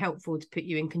you find helpful to put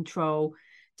you in control,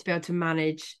 to be able to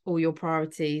manage all your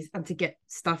priorities and to get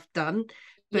stuff done.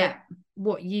 But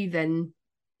what you then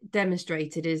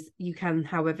demonstrated is you can,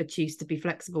 however, choose to be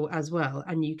flexible as well,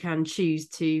 and you can choose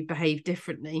to behave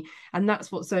differently. And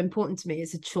that's what's so important to me.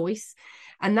 It's a choice.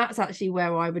 And that's actually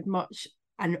where I would much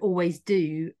and always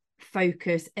do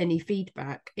focus any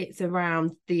feedback. It's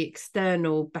around the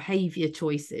external behavior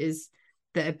choices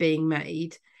that are being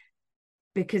made,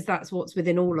 because that's what's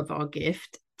within all of our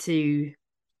gift to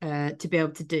be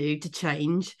able to do, to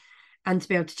change, and to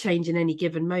be able to change in any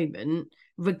given moment,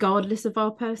 regardless of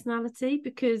our personality,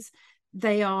 because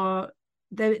they are,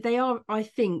 I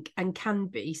think, and can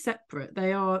be separate.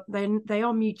 They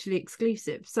are mutually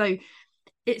exclusive. So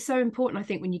it's so important, I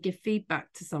think, when you give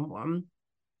feedback to someone,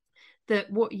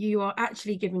 that what you are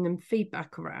actually giving them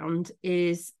feedback around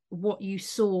is what you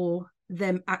saw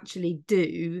them actually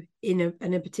do in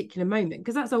a particular moment,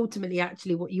 because that's ultimately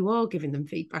actually what you are giving them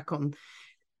feedback on.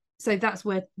 So that's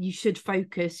where you should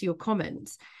focus your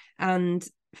comments, and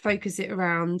focus it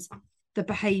around the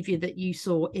behavior that you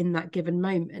saw in that given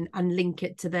moment, and link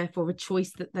it to therefore a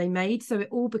choice that they made. So it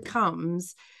all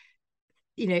becomes,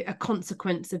 a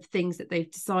consequence of things that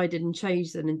they've decided and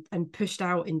chosen and pushed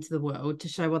out into the world to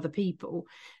show other people.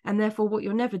 And therefore what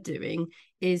you're never doing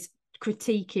is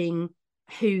critiquing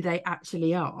who they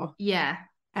actually are. Yeah.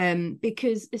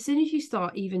 Because as soon as you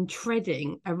start even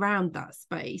treading around that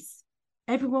space,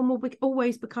 everyone will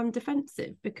always become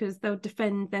defensive, because they'll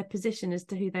defend their position as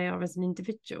to who they are as an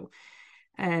individual.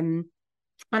 And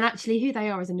actually who they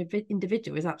are as an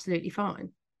individual is absolutely fine.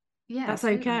 Yeah, that's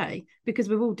absolutely. okay, because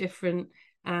we're all different,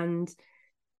 and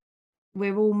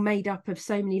we're all made up of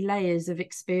so many layers of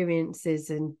experiences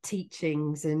and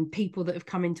teachings and people that have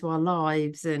come into our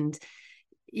lives, and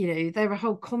they're a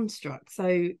whole construct.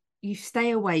 So you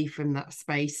stay away from that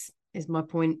space, is my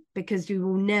point, because you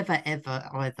will never ever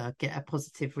either get a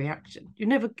positive reaction. You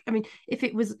never, I mean, if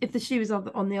the shoe was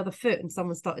on the other foot and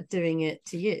someone started doing it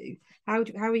to you, how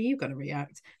are you going to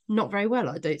react? Not very well,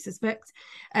 I don't suspect.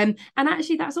 And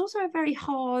actually that's also a very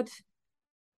hard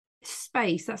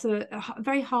space. That's a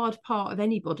very hard part of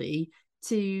anybody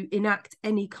to enact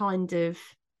any kind of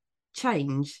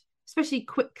change, especially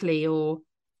quickly or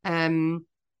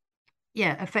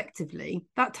effectively.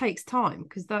 That takes time,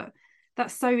 because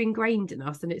that's so ingrained in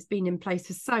us, and it's been in place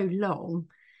for so long.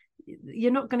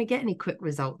 You're not going to get any quick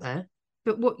result there.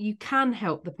 But what you can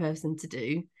help the person to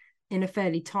do in a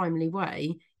fairly timely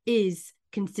way is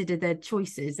consider their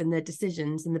choices and their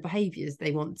decisions and the behaviors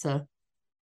they want to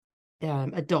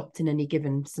adopt in any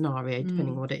given scenario,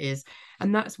 depending on what it is.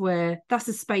 And that's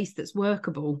a space that's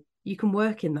workable. You can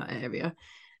work in that area.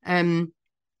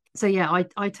 So yeah,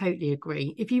 I totally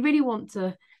agree. If you really want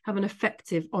to have an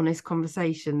effective, honest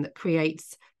conversation that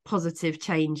creates positive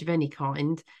change of any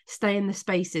kind, stay in the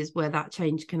spaces where that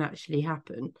change can actually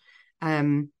happen.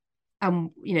 And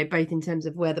both in terms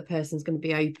of where the person's going to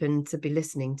be open to be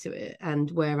listening to it, and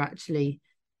where actually,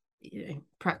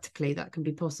 practically that can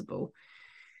be possible.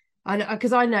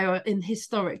 Because I know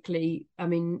historically, I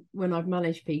mean, when I've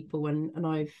managed people and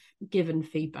I've given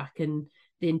feedback, and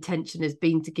the intention has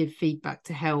been to give feedback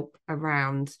to help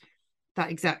around that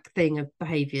exact thing of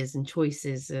behaviors and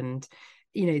choices, and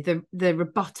the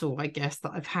rebuttal, I guess,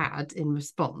 that I've had in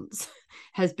response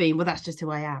has been, well, that's just who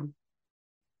I am.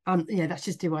 That's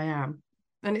just who I am.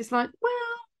 And it's like, well,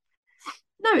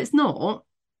 no, it's not.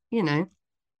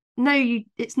 No,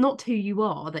 it's not who you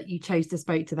are, that you chose to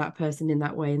speak to that person in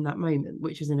that way in that moment,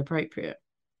 which was inappropriate.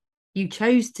 You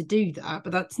chose to do that,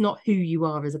 but that's not who you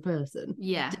are as a person.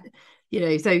 Yeah.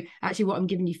 So actually what I'm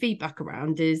giving you feedback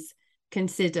around is,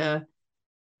 consider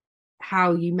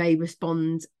how you may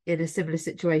respond in a similar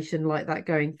situation like that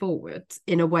going forward,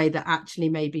 in a way that actually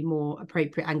may be more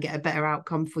appropriate and get a better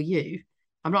outcome for you.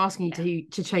 I'm not asking you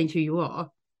to change who you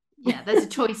are. Yeah, there's a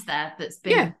choice there that's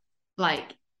been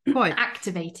quite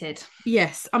activated.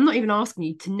 Yes, I'm not even asking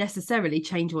you to necessarily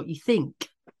change what you think.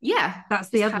 Yeah, that's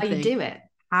the other how thing. You do it.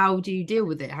 How do you deal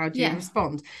with it? How do you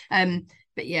respond?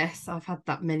 But yes, I've had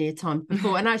that many a time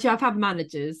before. And actually I've had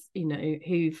managers,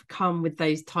 who've come with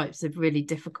those types of really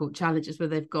difficult challenges, where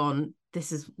they've gone,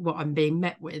 this is what I'm being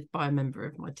met with by a member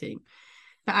of my team.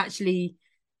 But actually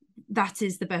that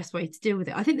is the best way to deal with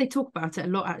it. I think they talk about it a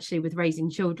lot actually with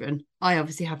raising children. I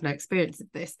obviously have no experience of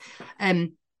this.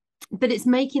 But it's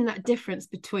making that difference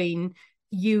between,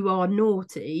 you are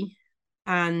naughty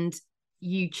and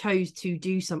you chose to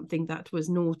do something that was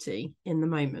naughty in the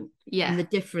moment. Yeah. And the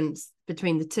difference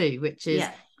between the two, which is,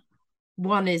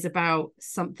 one is about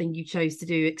something you chose to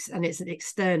do and it's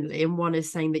externally, and one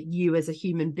is saying that you as a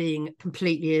human being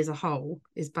completely as a whole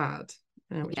is bad,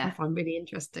 which I find really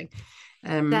interesting.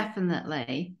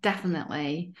 Definitely.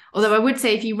 Although I would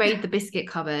say, if you raid the biscuit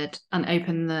cupboard and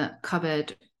open the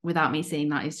cupboard without me seeing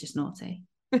that, is just naughty.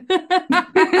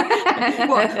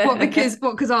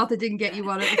 Because Arthur didn't get you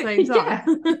one at the same time?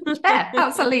 Yeah,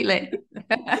 absolutely.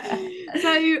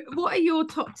 So what are your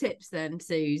top tips then,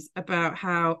 Suze, about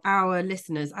how our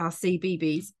listeners, our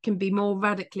CBBs, can be more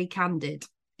radically candid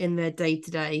in their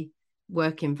day-to-day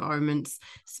work environments,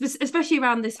 especially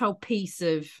around this whole piece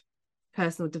of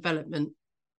personal development?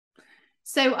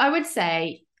 So I would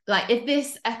say, like, if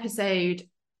this episode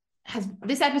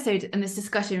and this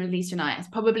discussion with Lisa and I has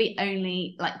probably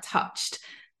only like touched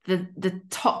the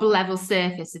top level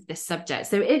surface of this subject.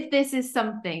 So if this is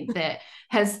something that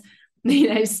has,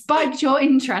 you know, spiked your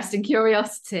interest and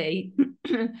curiosity,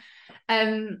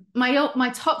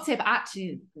 my top tip,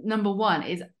 actually, number one,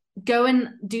 is go and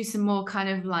do some more kind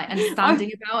of like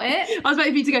understanding about it. I was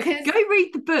waiting for you to go read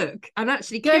the book, and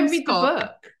actually go read the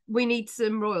book. We need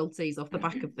some royalties off the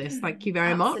back of this. Thank you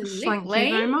very Absolutely. much. Thank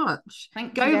you very much.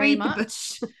 Thank go you very read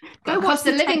much. The book. Go watch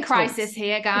the living crisis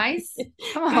here, guys.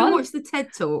 Come on. Go watch the TED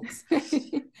Talks.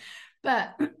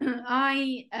 But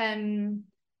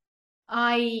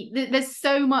there's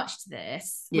so much to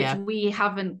this which we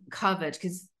haven't covered,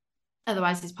 because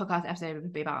otherwise this podcast episode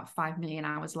would be about 5 million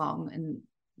hours long, and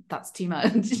that's too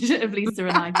much of Lisa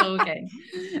and I talking.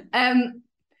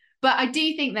 But I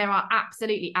do think there are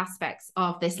absolutely aspects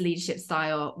of this leadership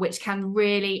style which can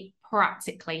really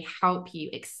practically help you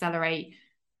accelerate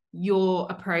your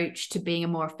approach to being a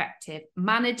more effective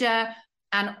manager,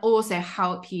 and also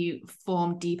help you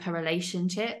form deeper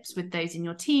relationships with those in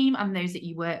your team and those that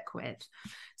you work with.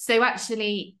 So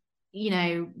actually, you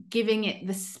know, giving it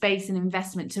the space and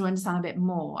investment to understand a bit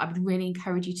more, I would really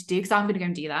encourage you to do, because I'm going to go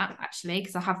and do that, actually,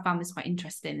 because I have found this quite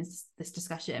interesting, this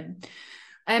discussion.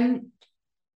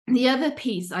 The other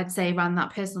piece I'd say around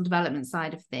that personal development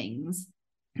side of things,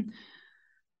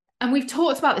 and we've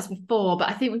talked about this before, but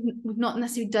I think we've not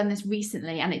necessarily done this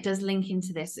recently, and it does link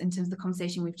into this in terms of the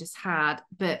conversation we've just had.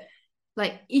 But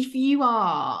like, if you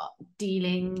are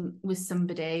dealing with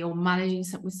somebody or managing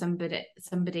with somebody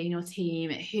in your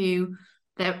team who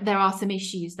there are some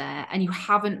issues there and you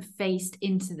haven't faced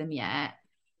into them yet,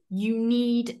 you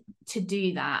need to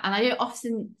do that. And I don't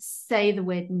often say the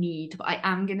word need, but I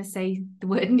am going to say the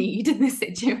word need in this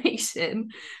situation,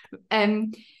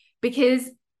 because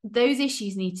those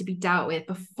issues need to be dealt with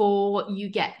before you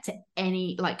get to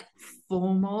any like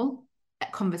formal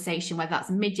conversation, whether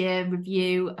that's a mid-year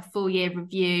review, a full-year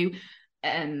review,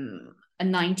 a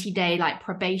 90-day like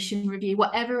probation review,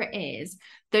 whatever it is.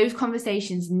 Those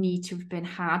conversations need to have been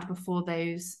had before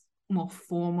those more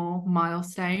formal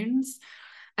milestones.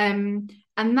 And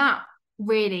that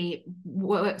really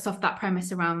works off that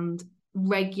premise around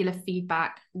regular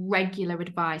feedback, regular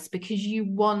advice, because you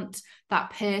want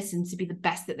that person to be the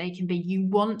best that they can be. You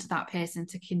want that person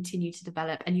to continue to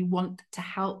develop, and you want to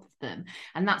help them.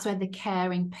 And that's where the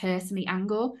caring personally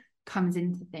angle comes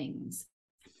into things.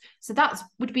 So that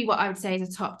would be what I would say is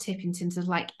a top tip in terms of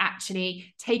like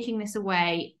actually taking this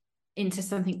away into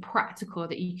something practical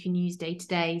that you can use day to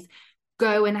day.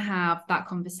 Go and have that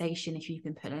conversation if you've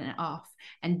been putting it off,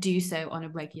 and do so on a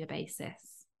regular basis.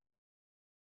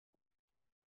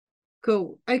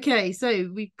 Cool. Okay,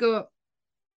 so we've got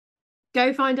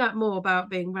go find out more about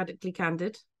being radically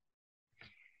candid.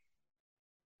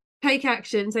 Take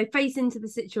action. So face into the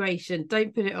situation.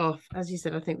 Don't put it off. As you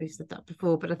said, I think we've said that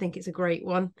before, but I think it's a great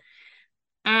one.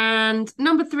 And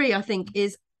number 3, I think,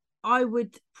 is I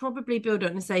would probably build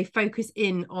on and say focus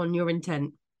in on your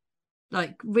intent.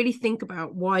 Like, really think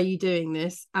about why you're doing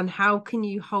this and how can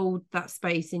you hold that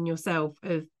space in yourself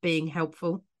of being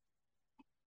helpful.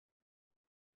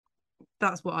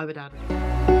 That's what I would add.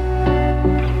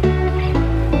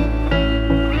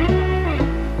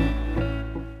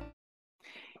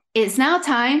 It's now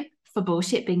time for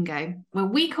Bullshit Bingo, where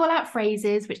we call out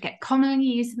phrases which get commonly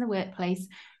used in the workplace,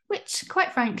 which,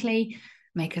 quite frankly,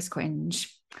 make us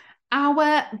cringe.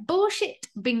 Our bullshit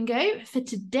bingo for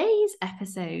today's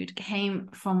episode came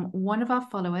from one of our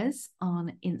followers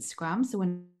on Instagram, so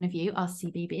one of you, our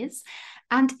CBBs,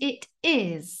 and it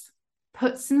is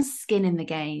put some skin in the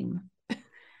game.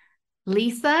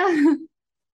 Lisa,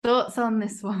 thoughts on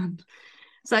this one?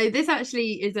 So this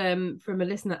actually is from a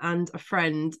listener and a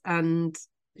friend, and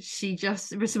she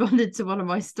just responded to one of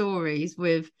my stories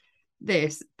with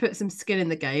this, put some skin in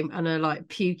the game, and a like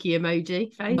pukey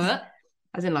emoji face. But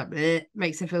as in like bleh,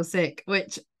 makes her feel sick,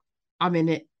 which I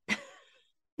mean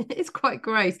it's quite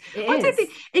gross. I don't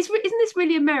think isn't this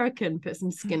really American, put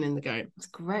some skin in the game? It's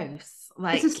gross.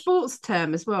 Like, it's a sports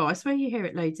term as well. I swear you hear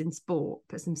it loads in sport,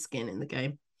 put some skin in the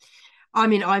game. I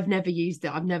mean, I've never used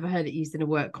it. I've never heard it used in a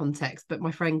work context, but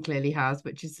my friend clearly has,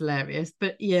 which is hilarious.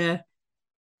 But yeah,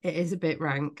 it is a bit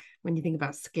rank when you think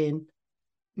about skin.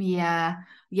 Yeah.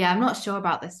 Yeah, I'm not sure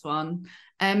about this one.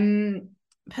 Um,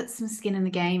 put some skin in the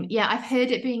game. Yeah, I've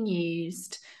heard it being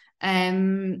used.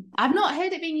 I've not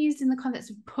heard it being used in the context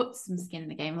of put some skin in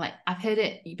the game. Like I've heard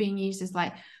it being used as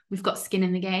like we've got skin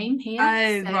in the game here.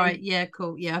 Oh, So right. Yeah,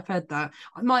 cool. Yeah, I've heard that.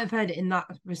 I might have heard it in that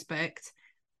respect.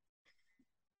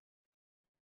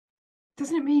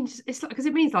 Doesn't it mean it's like, because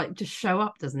it means like just show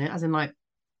up, doesn't it? As in like,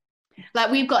 like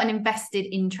we've got an invested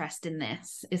interest in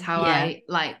this, is how yeah. I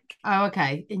like Oh,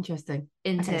 okay. Interesting.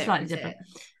 Okay, slightly interpret different.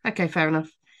 it. Okay, fair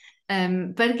enough.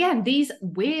 But again, these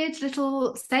weird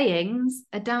little sayings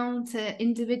are down to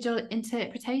individual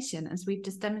interpretation, as we've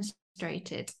just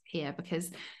demonstrated here,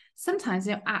 because sometimes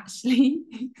they don't actually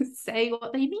say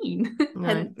what they mean. No,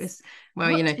 Hence, it's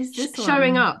well, what is this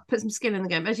showing one? up, put some skin in the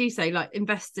game, as you say, like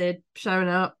invested, showing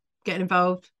up, getting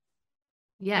involved.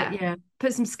 But Yeah, yeah,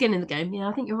 put some skin in the game. Yeah,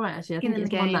 I think you're right. Actually, I skin think in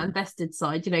the it's more on that game. invested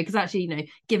side, because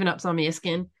actually, giving up some of your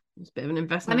skin is a bit of an I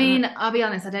investment, isn't mean, it? I'll be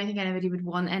honest, I don't think anybody would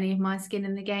want any of my skin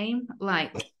in the game.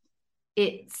 Like,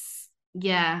 it's,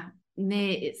 yeah,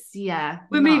 We're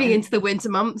not moving in into the winter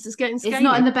months. It's getting it's not in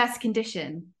scaly. the best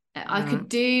condition. I Right. could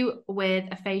do with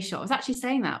a facial. I was actually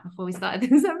saying that before we started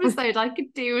this episode. I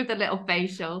could do with a little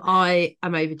facial. I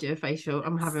am overdue a facial.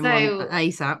 I'm having one So,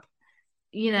 ASAP.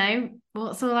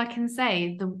 what's all I can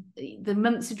say? The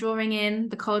months are drawing in,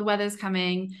 the cold weather's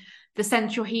coming, the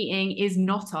central heating is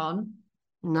not on,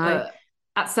 No. but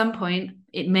at some point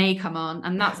it may come on,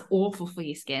 and that's awful for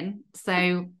your skin.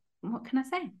 So, what can I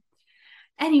say?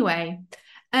 Anyway,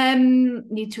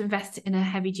 need to invest in a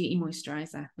heavy duty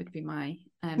moisturizer would be my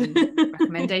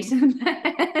recommendation.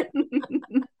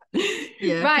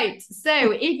 Yeah. Right.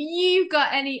 So if you've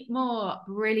got any more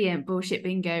brilliant bullshit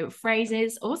bingo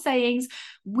phrases or sayings,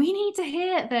 we need to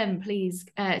hear them, please,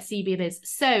 CBibbers.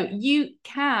 So you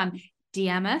can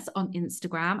DM us on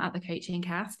Instagram at the Coaching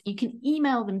Cast. You can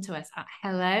email them to us at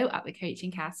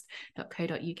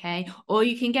hello@thecoachingcast.co.uk, or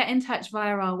you can get in touch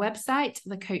via our website,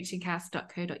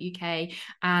 thecoachingcast.co.uk,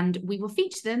 and we will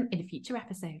feature them in a future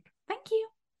episode. Thank you.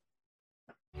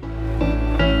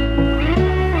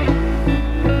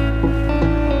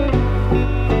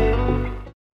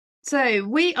 So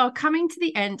we are coming to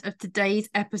the end of today's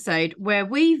episode where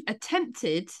we've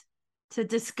attempted to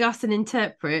discuss and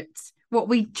interpret what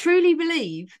we truly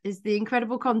believe is the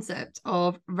incredible concept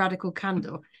of radical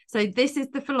candor. So this is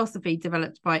the philosophy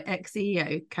developed by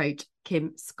ex-CEO coach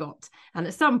Kim Scott. And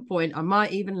at some point, I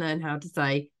might even learn how to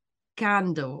say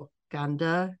candor,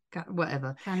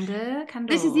 whatever. Candor.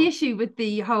 This is the issue with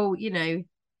the whole,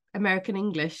 American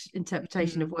English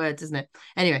interpretation of words, isn't it?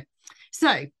 Anyway,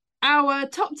 so our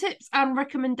top tips and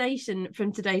recommendation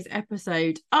from today's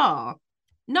episode are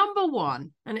number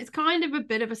one, and it's kind of a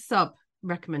bit of a sub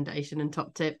recommendation and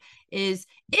top tip, is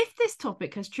if this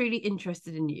topic has truly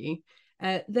interested in you,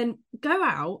 then go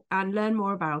out and learn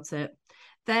more about it.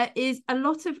 There is a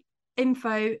lot of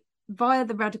info via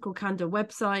the Radical Candor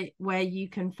website where you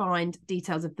can find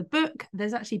details of the book.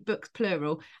 There's actually books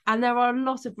plural, and there are a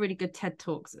lot of really good TED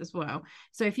Talks as well.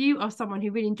 So if you are someone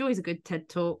who really enjoys a good TED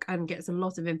Talk and gets a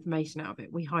lot of information out of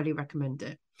it, we highly recommend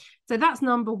it. So that's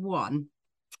number one.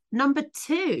 Number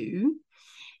two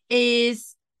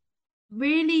is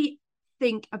really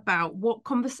think about what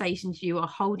conversations you are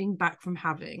holding back from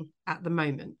having at the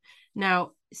moment.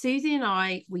 Now, Susie and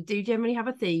I, we do generally have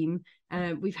a theme.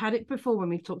 We've had it before when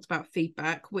we've talked about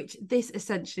feedback, which this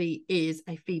essentially is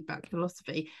a feedback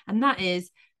philosophy. And that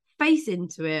is face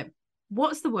into it.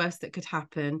 What's the worst that could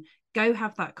happen? Go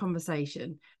have that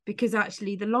conversation, because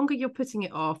actually the longer you're putting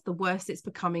it off, the worse it's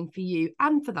becoming for you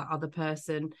and for that other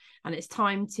person. And it's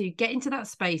time to get into that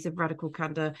space of radical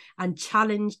candor and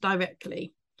challenge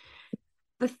directly.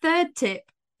 The third tip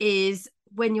is,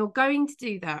 when you're going to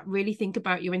do that, really think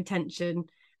about your intention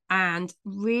and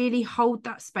really hold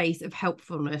that space of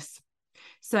helpfulness.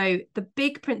 So the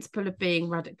big principle of being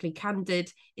radically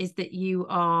candid is that you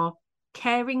are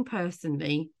caring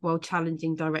personally while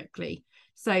challenging directly.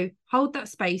 So hold that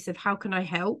space of how can I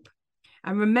help?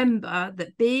 And remember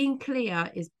that being clear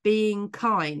is being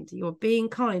kind. You're being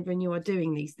kind when you are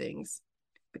doing these things,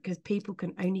 because people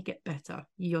can only get better,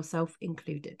 yourself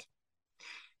included.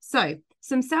 So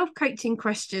some self-coaching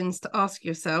questions to ask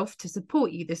yourself to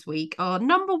support you this week are: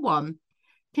 number one,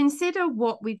 consider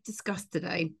what we've discussed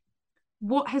today.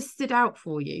 What has stood out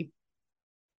for you?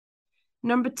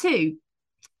 Number two,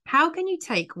 how can you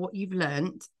take what you've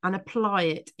learned and apply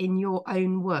it in your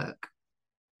own work?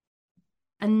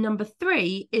 And number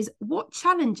three is, what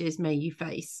challenges may you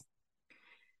face?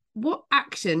 What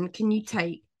action can you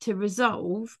take to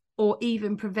resolve or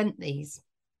even prevent these?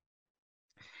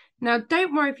 Now,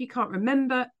 don't worry if you can't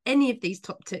remember any of these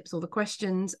top tips or the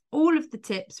questions. All of the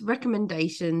tips,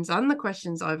 recommendations, and the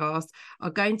questions I've asked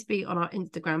are going to be on our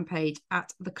Instagram page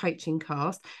at The Coaching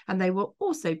Cast, and they will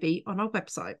also be on our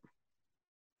website.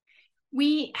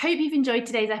 We hope you've enjoyed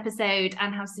today's episode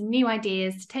and have some new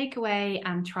ideas to take away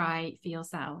and try for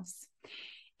yourselves.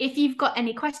 If you've got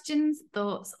any questions,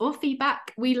 thoughts, or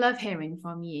feedback, we love hearing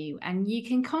from you, and you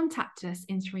can contact us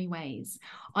in 3 ways.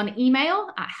 On email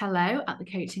at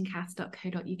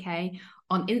hello@thecoachingcast.co.uk,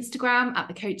 on Instagram at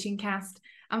thecoachingcast,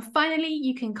 and finally,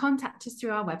 you can contact us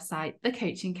through our website,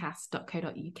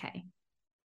 thecoachingcast.co.uk.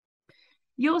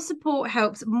 Your support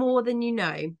helps more than you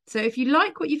know. So if you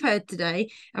like what you've heard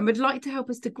today and would like to help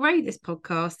us to grow this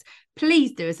podcast,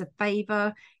 please do us a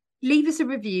favour. Leave us a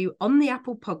review on the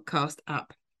Apple Podcast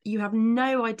app. You have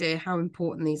no idea how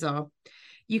important these are.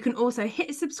 You can also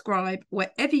hit subscribe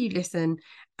wherever you listen,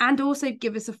 and also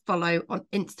give us a follow on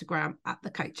Instagram at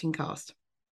The Coaching Cast.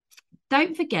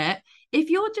 Don't forget, if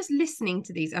you're just listening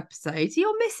to these episodes,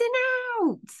 you're missing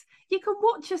out. You can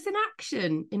watch us in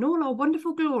action in all our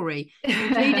wonderful glory,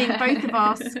 including both of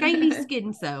our scaly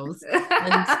skin cells.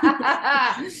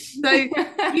 And so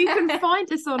you can find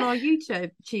us on our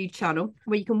YouTube channel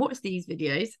where you can watch these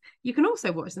videos. You can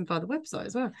also watch them via the website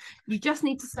as well. You just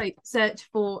need to search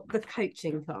for The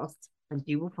Coaching Cast and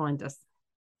you will find us.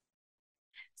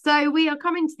 So we are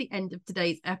coming to the end of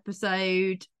today's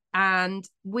episode, and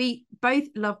we both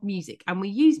love music and we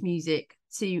use music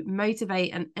to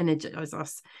motivate and energize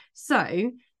us.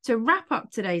 So to wrap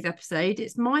up today's episode,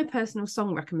 it's my personal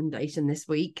song recommendation this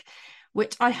week,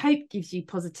 which I hope gives you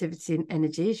positivity and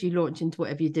energy as you launch into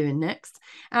whatever you're doing next.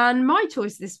 And my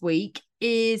choice this week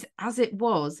is As It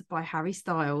Was by Harry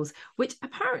Styles, which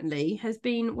apparently has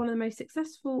been one of the most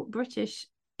successful British,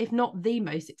 if not the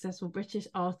most successful British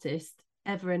artist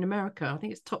ever in America. I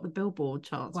think it's topped the Billboard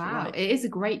charts. Wow, it is a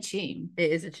great tune.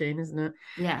 It is a tune, isn't it?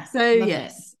 Yeah. So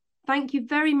yes, thank you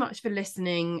very much for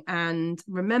listening, and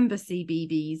remember,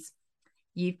 CBBS,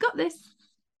 you've got this.